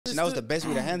And that was the best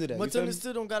way to handle that. What's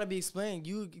understood don't gotta be explained.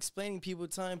 You explaining people,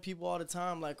 telling people all the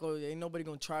time, like, oh, ain't nobody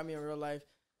gonna try me in real life.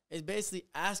 It's basically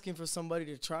asking for somebody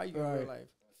to try you in real life.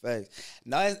 Facts.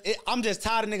 No, I'm just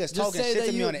tired of niggas talking shit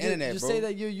to me on the internet, just bro. say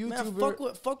that you're YouTuber.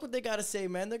 Man, fuck what they gotta say,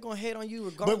 man. They're gonna hate on you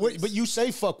regardless. But you say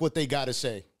fuck what they gotta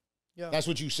say. Yeah. That's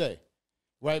what you say.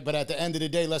 Right? But at the end of the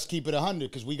day, let's keep it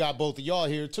 100 because we got both of y'all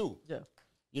here too. Yeah.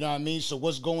 You know what I mean? So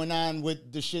what's going on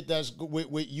with the shit that's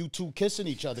with you two kissing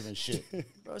each other and shit?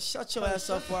 Bro, shut your ass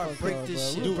up before I break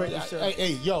this shit. Dude,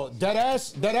 hey, yo, that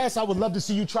ass, I would love to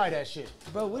see you try that shit.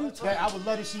 Bro, what are you talking I would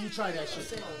love to see you try that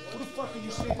shit. Who the fuck are you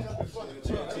standing up in front of?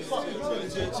 Who the fuck are you doing?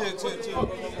 Chill. Try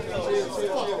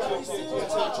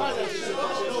that shit.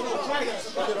 Try that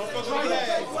shit. Try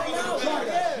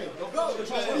that shit.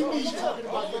 What do you mean you talking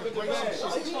about your great shit?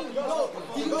 Let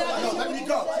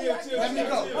me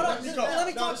go. Let me go. Let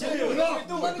me go. Talk to you.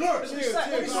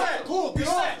 Cool.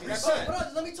 Reset.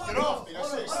 Let me talk. Get off me.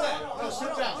 That's it. No,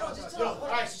 sit down. Yo, all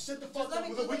right, so sit the fuck down.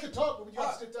 We can talk, but we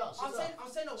gotta sit down. I'm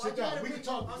saying no. Sit down. We can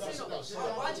talk. Sit down.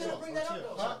 Why'd you bring that up,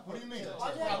 though? Huh? What do you mean?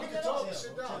 We can talk.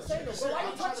 Sit down. Why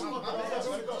you touching me? Just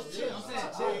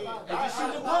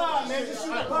shoot the pod, man. Just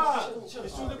shoot the pod.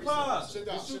 Just shoot the pod. Sit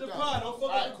down. Shoot the pod. Don't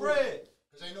fuck up the bread.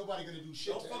 Because ain't nobody gonna do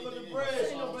shit. Don't to fuck up the anything.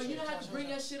 bread. No, bro, you don't have to bring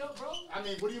that shit up, bro. I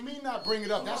mean, what do you mean not bring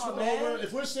it up? That's what the man. whole world.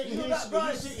 If we're sitting here, It's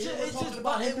just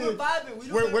about him. We're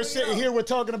vibing. we're sitting here, we're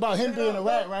talking about him being a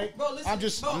rat, right? Bro, listen,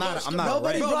 I'm not a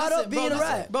Nobody rat. brought up being a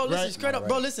rat. Bro, listen, Right? straight up.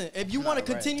 Bro, listen. If you want to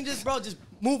continue this, bro, just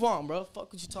move on, bro.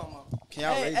 Fuck what you talking about. Can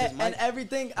y'all raise this And mic?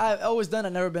 everything I've always done,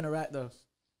 I've never been a rat though.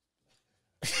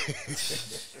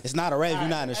 It's not a rap if you're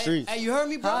not in the streets. Hey, you heard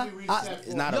me, bro?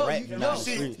 It's not a rap if you're not in the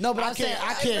streets. No, but I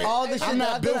can't. all the shit I'm that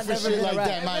not I've built done, for I've never shit been a like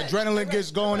rat. that. My adrenaline gets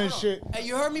going and shit. Hey,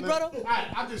 you heard me, brother?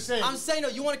 I'm just saying. I'm saying, though,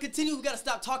 you want to continue, we got to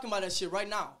stop talking about that shit right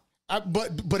now.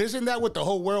 But isn't that what the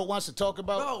whole world wants to talk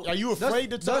about? Bro, Are you afraid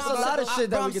to talk there's a about lot of shit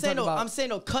that we can talk about. I'm saying,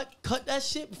 no, cut that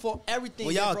shit before everything.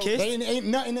 Well, y'all bro. kissed? Ain't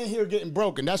nothing in here getting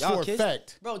broken. That's Y'all for a kissed?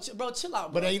 fact. Bro, chill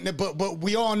out, bro. But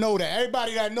we all know that.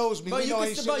 Everybody that knows me, Bro, we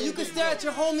know you can stare at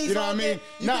your homies You know what I all mean? day.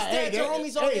 You can stare at your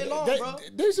homies all day long, bro.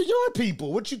 These are your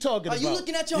people. What you talking about? you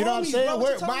looking at your You know what I'm homies, saying? bro?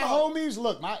 What you talking My about? homies,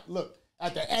 look.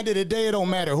 At the end of the day, it don't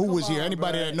matter who was here.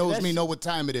 Anybody that knows me know what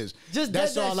time it is. Just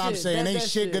That's dead all that I'm shit. saying. Dead Ain't that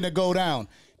shit shit. gonna go down.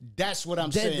 That's what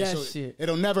I'm Dead saying. that So shit.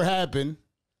 it'll never happen,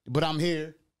 but I'm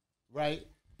here, right?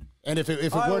 And if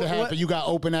it All were right, to happen, you got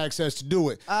open access to do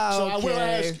it. So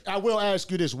okay. I will ask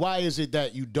you this: why is it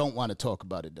that you don't want to talk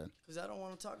about it then? Because I don't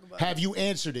want to talk about Have it. you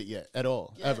answered it yet at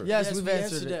all? Ever? Yes, we've we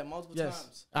answered it. that multiple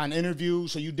times. On interview,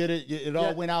 so you did it. It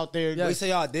all went out there. Yeah. We say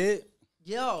y'all did?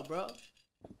 Yo, bro.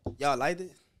 Y'all liked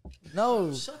it?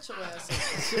 No, Shut your ass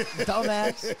up.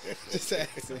 dumbass. Just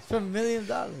asking. For $1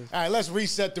 million. All right, let's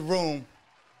reset the room.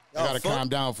 I gotta fuck. calm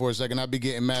down for a second. I be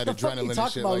getting mad What the fuck adrenaline you and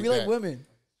talking shit about? like We that. like women.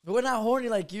 But we're not horny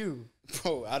like you.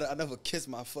 Bro, I never kissed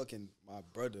my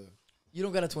brother. You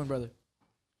don't got a twin brother.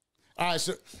 All right,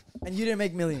 so And you didn't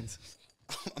make millions.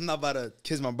 I'm not about to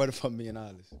kiss my brother for $1 million.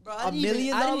 Bro, $1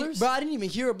 million? Bro, I didn't even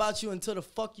hear about you until the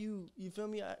fuck you feel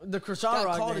me? The got Krishan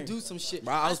Rock called to game. do some shit.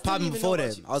 Bro, I was still popping didn't even before know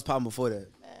that. about I was popping before that. you.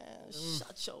 Man,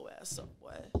 shut your ass up,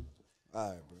 boy. All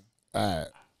right, bro. all right,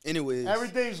 Anyways.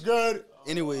 everything's good.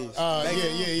 Anyways.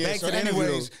 Yeah. Back So to the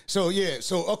anyways,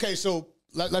 interview. so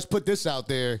let's put this out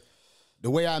there. The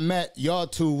way I met y'all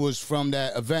two was from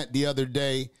that event the other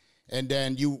day, and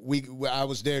then I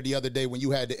was there the other day when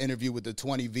you had the interview with the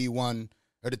 20v1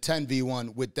 or the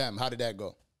 10v1 with them. How did that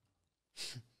go?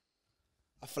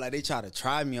 I feel like they tried to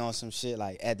try me on some shit,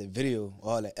 like at the video,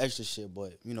 all that extra shit.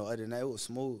 But, you know, other than that, it was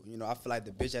smooth. You know, I feel like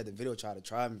the bitch at the video tried to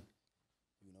try me,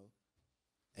 you know.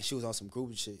 And she was on some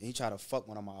groupie shit. And he tried to fuck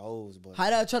one of my hoes. But, How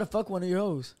did I try to fuck one of your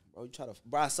hoes?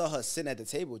 bro, I saw her sitting at the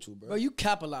table with you, bro. Bro, you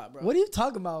cap a lot, bro. What are you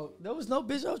talking about? There was no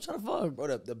bitch I was trying to fuck.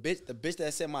 Bro, the bitch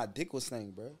that said my dick was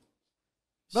stank, bro.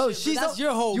 Bro, Shit, that's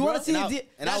your hoe, You bro. want to see And I- a dick?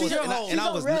 and I She's was- your and I- hoe. and She's I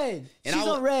on was- red. and She's I was-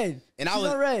 on red. And She's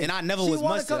on red. I never She was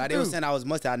wanna mustard. come Like, they was through. saying I was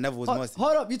mustard. I never was mustard.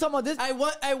 Hold up, you talking about this?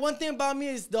 One thing about me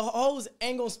is the hoes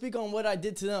ain't gonna speak on what I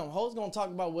did to them. Hoes gonna talk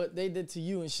about what they did to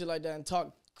you and shit like that and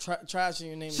talk trash in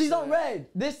your name. and She's shit on like that.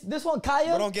 red. This one,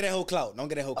 Kaya. But don't get that whole clout. Don't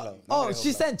get that whole clout. Oh,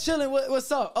 she said chilling.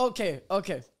 What's up? Okay.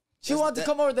 She wanted to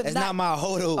come over the That's night. not my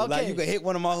hoe, though. Like, Okay. you can hit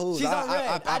one of my hoes. She's on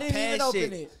red. I didn't even pass open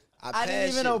shit. it. I pass didn't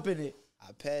even shit. open it.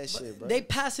 I pass shit, bro. They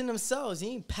passing themselves. You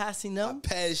ain't passing I them.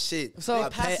 pass shit. So, I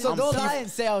pass, so I'm don't P- lie and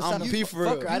say I was I'm trying to P for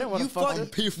fuck real. her. I didn't want You to fuck her. fucking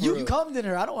P for You real. cummed in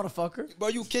her. I don't want to fuck her. Bro,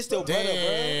 you kissed your brother, bro.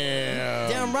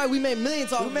 Damn right, we made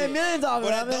millions off We of made it. millions off of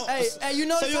But it. I I mean, don't- Hey, you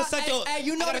know So this you how- suck your? Hey,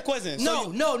 you know I got a that- question.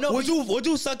 No. Would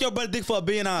you suck your brother dick for $1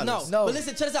 billion? No. No. But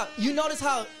listen, check this out. You notice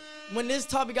how when this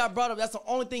topic got brought up, that's the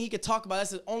only thing he could talk about.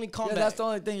 That's the only Yeah, comeback. that's the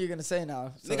only thing you're gonna say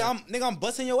now. So. Nigga, I'm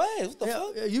busting your ass. What the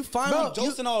fuck? Yeah, you finally I'm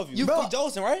josting all of you. You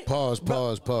josting, right? Pause.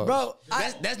 Bro,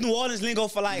 That's New Orleans lingo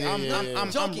for like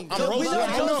I'm joking. I'm We roasting. know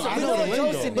I know what the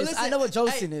lingo. Jostin But is. listen, I know what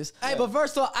Jostin is. hey, But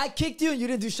first of all, I kicked you and you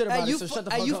didn't do shit about it. So shut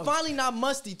the fuck you up. finally not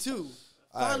musty too.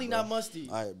 Finally bro. not musty.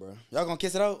 All right, bro. Y'all gonna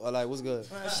kiss it out or like what's good?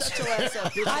 Shut your ass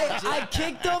up, bitch. I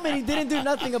kicked him and he didn't do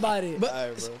nothing about it. All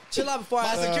right, bro. Chill out before I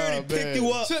My security man. picked you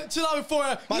up. Chill out before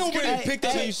I. My security picked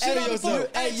up and you shit on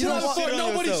yourself. Hey, you know what?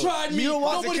 Nobody tried me.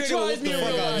 Nobody tried me.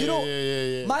 You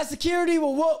know, my security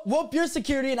will whoop your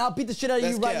security and I'll beat the shit out of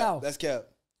you right now. That's cap.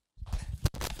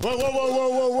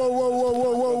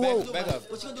 Whoa. Back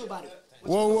up. What you gonna do about it?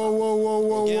 Whoa.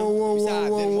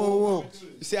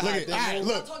 You see how I did move?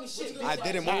 Look. Talking shit. I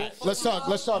didn't move. Let's talk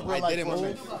real I life. didn't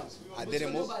move. I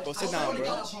didn't move. Bro, sit down,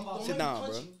 bro. Sit down,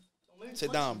 bro.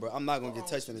 Sit down, bro. I'm not gonna get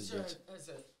touched in this bitch.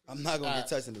 I'm not gonna get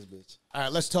touched in this bitch. All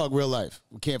right, let's talk real life.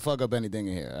 We can't fuck up anything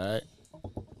in here, all right?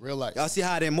 Real life. Y'all see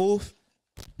how I didn't move?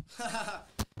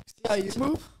 How you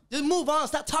move? Just move on.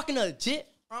 Stop talking to legit.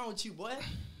 What's wrong with you, boy?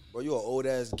 Bro, you an old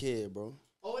ass kid, bro.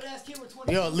 Old ass kid, we're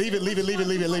 20. Yo, leave it. Leave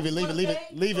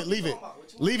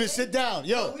it, sit down.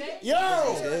 Yo,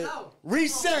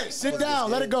 reset, sit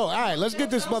down, let it go. All right, let's get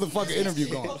this motherfucking interview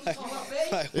going.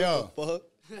 Like, Yo. what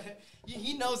the fuck?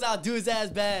 He knows I'll do his ass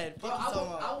bad. I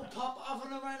will pop off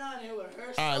on him right now and it would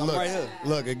hurt. All right, look, right here.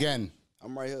 look again.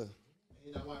 I'm right here.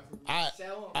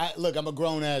 Look, I'm a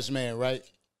grown ass man, right?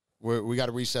 We got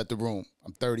to reset the room.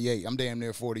 I'm 38. I'm damn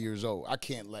near 40 years old. I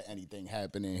can't let anything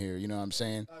happen in here. You know what I'm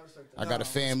saying? I got a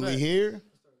family here.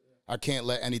 I can't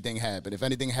let anything happen. If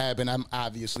anything happen, I'm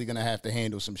obviously gonna have to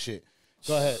handle some shit.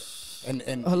 Go ahead. And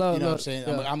Hello, you know what I'm look, saying?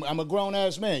 yeah. I'm a grown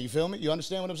ass man. You feel me? You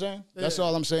understand what I'm saying? That's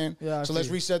all I'm saying. Yeah, I so let's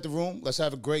see. reset the room. Let's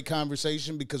have a great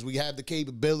conversation because we have the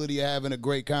capability of having a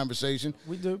great conversation.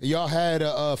 We do. Y'all had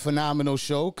a phenomenal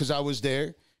show because I was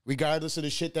there. Regardless of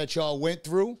the shit that y'all went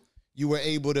through, you were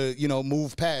able to,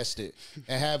 move past it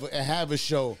and have a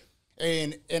show.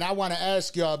 And I want to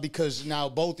ask y'all because now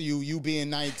both of you being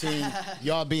 19,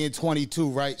 y'all being 22,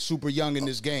 right? Super young in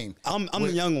this game. I'm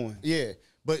the young one. Yeah,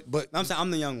 but I'm saying I'm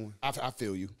the young one. I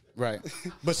feel you, right?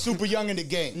 But super young in the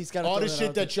game. He's gotta all throw the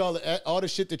that shit out that all the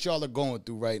shit that y'all are going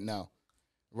through right now,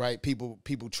 right? People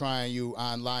trying you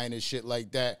online and shit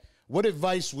like that. What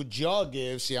advice would y'all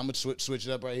give? See, I'm gonna switch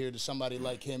it up right here to somebody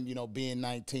like him. Being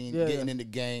 19, getting in the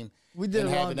game, We did and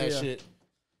it having wrong, that yeah. shit.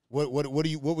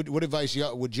 What advice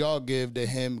would y'all give to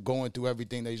him going through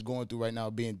everything that he's going through right now,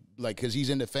 being like, because he's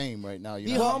in the fame right now.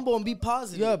 Be humble and be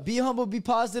positive. Yeah, be humble, be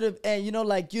positive, and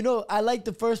I like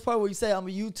the first part where you say I'm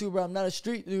a YouTuber, I'm not a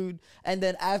street dude, and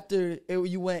then after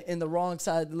you went in the wrong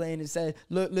side of the lane and said,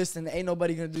 look, listen, ain't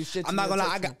nobody gonna do shit. I'm not gonna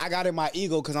lie. I got in my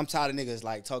ego because I'm tired of niggas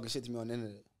like talking shit to me on the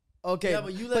internet. Okay, Yeah,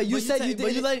 but you said you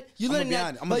honest.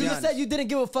 you didn't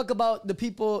give a fuck about the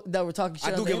people that were talking shit.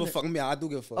 I on do the give a internet. fuck. I do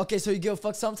give a fuck. Okay, so you give a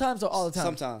fuck sometimes or all the time?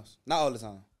 Sometimes, not all the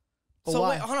time. But So why?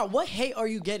 wait, hold on. What hate are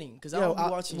you getting? Because I Yo, don't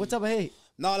be watching. what type of hate?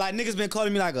 No, like niggas been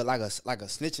calling me like a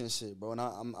snitch and shit, bro. And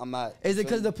I'm not. Is it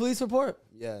because of the police report?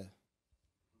 Yeah,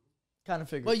 Kind of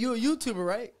figured. But you a YouTuber,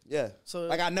 right? yeah. So-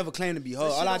 like I never claim to be hoe.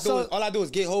 shit All I do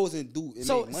is get hoes and do. And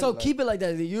So make money, so like. keep it like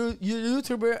that. You're a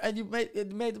YouTuber and you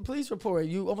made the police report.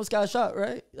 You almost got shot,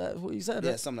 right? That's what you said.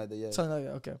 Yeah, right? something like that. Yeah. Something like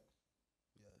that. Okay.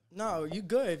 No, you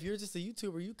good. If you're just a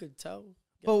YouTuber, you could tell.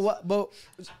 But what? But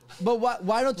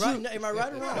why don't you? Right? Am I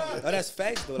right or wrong? Oh, that's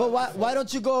facts though. But like, why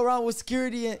don't you go around with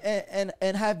security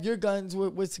and have your guns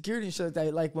with security and shit like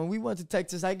that? Like when we went to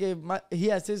Texas, he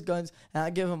has his guns and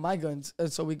I gave him my guns,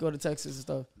 and so we go to Texas and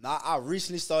stuff. Nah, I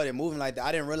recently started moving like that.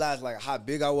 I didn't realize like how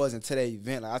big I was until that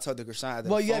event. Like I talked to Krishan at the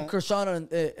Well, you phone. had Krishan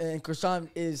and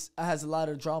Krishan has a lot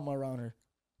of drama around her.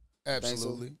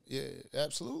 Absolutely, yeah,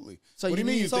 absolutely. So what do you you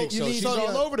mean need- you think so? She's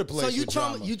all over the place. So you with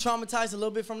drama. you traumatized a little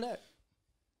bit from that.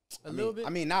 A little bit. I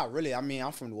mean, not really. I mean,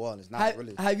 I'm from New Orleans. Not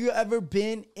really. Have you ever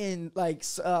been in like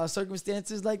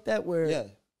circumstances like that where? Yeah.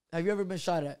 Have you ever been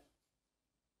shot at?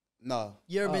 No.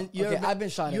 You ever been? You okay, ever been, I've been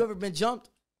shot You at. ever been jumped?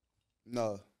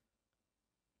 No.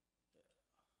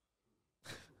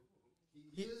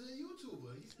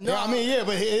 Yeah, I mean, yeah,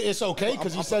 but it's okay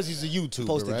because he says he's a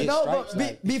supposed YouTuber, to right? get No, stripes, but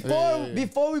like-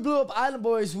 before we blew up Island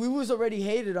Boys, we was already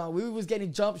hated on. We was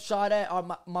getting jumped, shot at.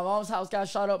 My mom's house got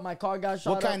shot up. My car got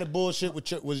shot What up. kind of bullshit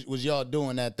was y'all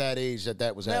doing at that age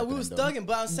that was Man, happening? we was though? thugging,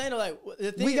 but I'm saying like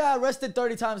the thing. We got arrested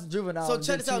 30 times in juvenile. so in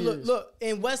check this 2 out. years. Look,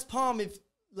 in West Palm, if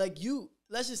like you,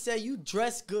 let's just say you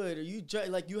dress good or you dress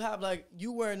like you have like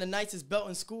you wearing the nicest belt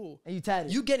in school, And you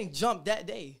tatted. you getting jumped that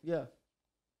day. Yeah.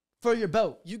 For your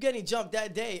belt. You getting jumped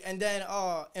that day, and then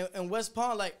in West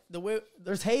Palm, like the way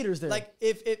There's haters there. like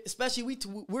if especially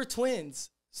we're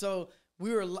twins, So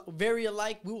we were very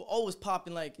alike. We were always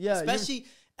popping, like, Yeah, especially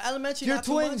elementary. If you're not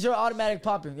too twins, much. you're automatic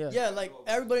popping. Yeah. Yeah, like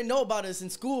everybody know about us in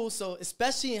school. So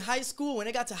especially in high school, when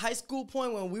it got to high school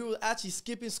point when we were actually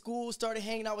skipping school, started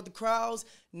hanging out with the crowds,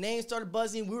 names started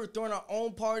buzzing, we were throwing our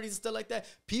own parties and stuff like that.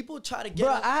 People try to get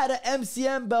Bro, us. I had an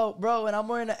MCM belt, bro, and I'm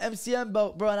wearing an MCM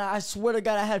belt, bro, and I swear to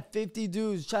God, I had 50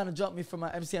 dudes trying to jump me for my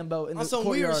MCM belt in On the some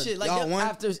courtyard. weird shit. Like, Y'all that-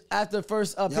 won? After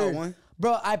first up Y'all here. won?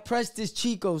 Bro, I pressed this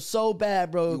Chico so bad,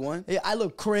 bro. You won? Yeah, I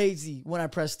look crazy when I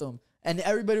pressed him. And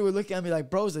everybody would look at me like,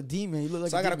 bro's a demon. You look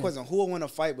like So a I got a demon. question. Who would win a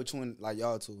fight between like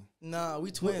y'all two? Nah, we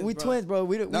twins. We bro. twins, bro.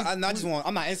 No, I just want.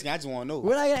 I'm not asking. I just want to know.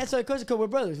 We're not gonna answer that question because we're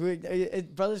brothers.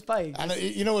 Brothers fight. I know,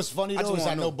 you know what's funny I just though is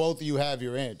wanna I know know. both of you have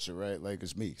your answer, right? Like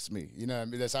it's me. You know what I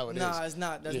mean? That's how it is. Nah, it's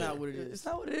not. That's Yeah. not what it is. It's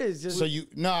not what it is. Just So you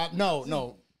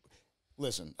no.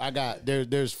 Listen, I got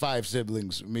there's 5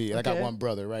 siblings. Me, I got Okay. one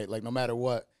brother, right? Like no matter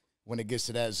what, when it gets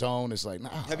to that zone, it's like, nah.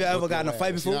 Have you ever gotten in a fight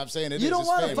You before? know what I'm saying? It You is, don't it's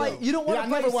wanna family. fight- you don't wanna I fight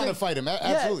never want to sib- fight him. Yeah,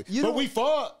 Absolutely. you But don't- we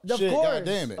fought. Of Shit, course, God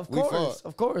damn it. Of We course, fought.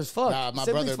 of course. Fuck. Nah, my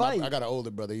Siblings brother, fight. I got an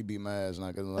older brother. He beat my ass.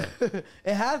 Not gonna lie.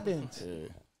 It happens. Yeah,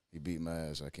 he beat my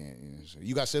ass. I can't. You know, so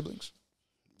you got siblings?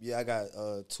 Yeah, I got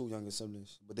 2 younger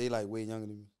siblings, but they like way younger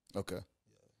than me. Okay.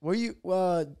 Were you?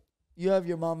 You have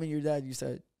your mom and your dad. You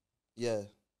said. Yeah.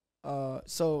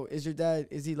 So is your dad?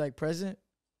 Is he like present?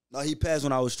 No, he passed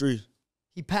when I was 3.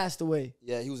 He passed away.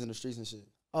 Yeah, he was in the streets and shit.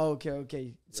 Oh,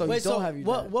 okay. So Wait, you don't so have your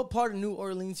what? dad. What part of New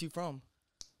Orleans you from?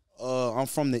 I'm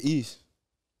from the East.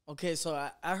 Okay, so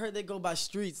I heard they go by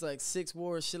streets like 6th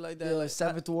Ward, shit like that. Yeah, like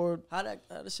 7th Ward. How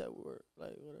the shit work?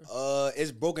 Like whatever.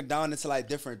 It's broken down into like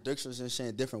different districts and shit,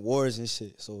 and different wards and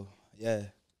shit. So yeah,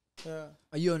 Yeah.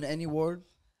 Are you in any ward?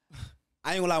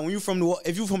 I ain't gonna lie. When you from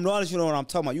if you from New Orleans, you know what I'm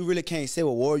talking about. You really can't say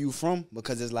what ward you from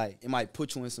because it's like it might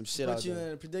put you in some shit Put out you there.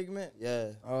 in a predicament. Yeah,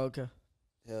 Oh, okay.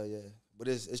 hell yeah. But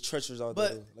it's treacherous out But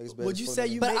there. Like, it's bad would as you fuck say out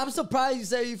you there. But make- I'm surprised you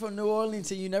say you from New Orleans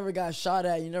and you never got shot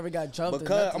at, you never got jumped.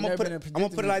 Because I'm gonna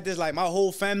put it like this: like my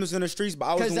whole family's in the streets, but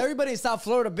I was. Because everybody in South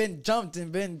Florida been jumped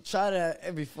and been shot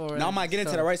at before. Now I might get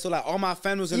into that, right? So like all my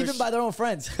family was in Even the by their own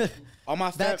friends. all my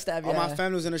backstab, all my yeah.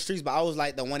 family was in the streets, but I was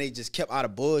like the one they just kept out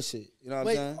of bullshit. You know what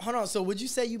Wait, I'm saying? hold on. So would you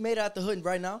say you made it out the hood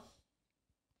right now?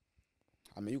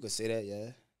 I mean, you could say that,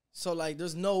 yeah. So like,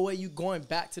 there's no way you going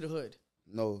back to the hood.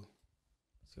 No,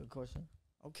 That's a good question.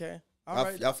 Okay. All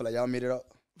right. y'all feel like y'all made it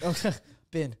up.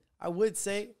 Ben. I would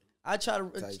say I try to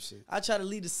Type shit. I try to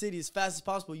leave the city as fast as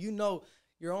possible. You know,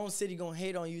 your own city gonna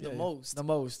hate on you the most. The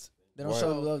most. They don't Right.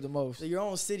 show you love the most. So your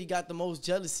own city got the most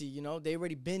jealousy. You know, they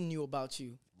already been knew about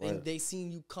you. Right. They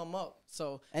seen you come up.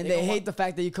 So And they hate the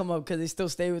fact that you come up because they still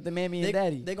stay with the mammy and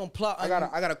daddy. They gonna plot. I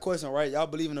got a question, right? Y'all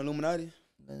believe in Illuminati?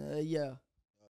 Yeah.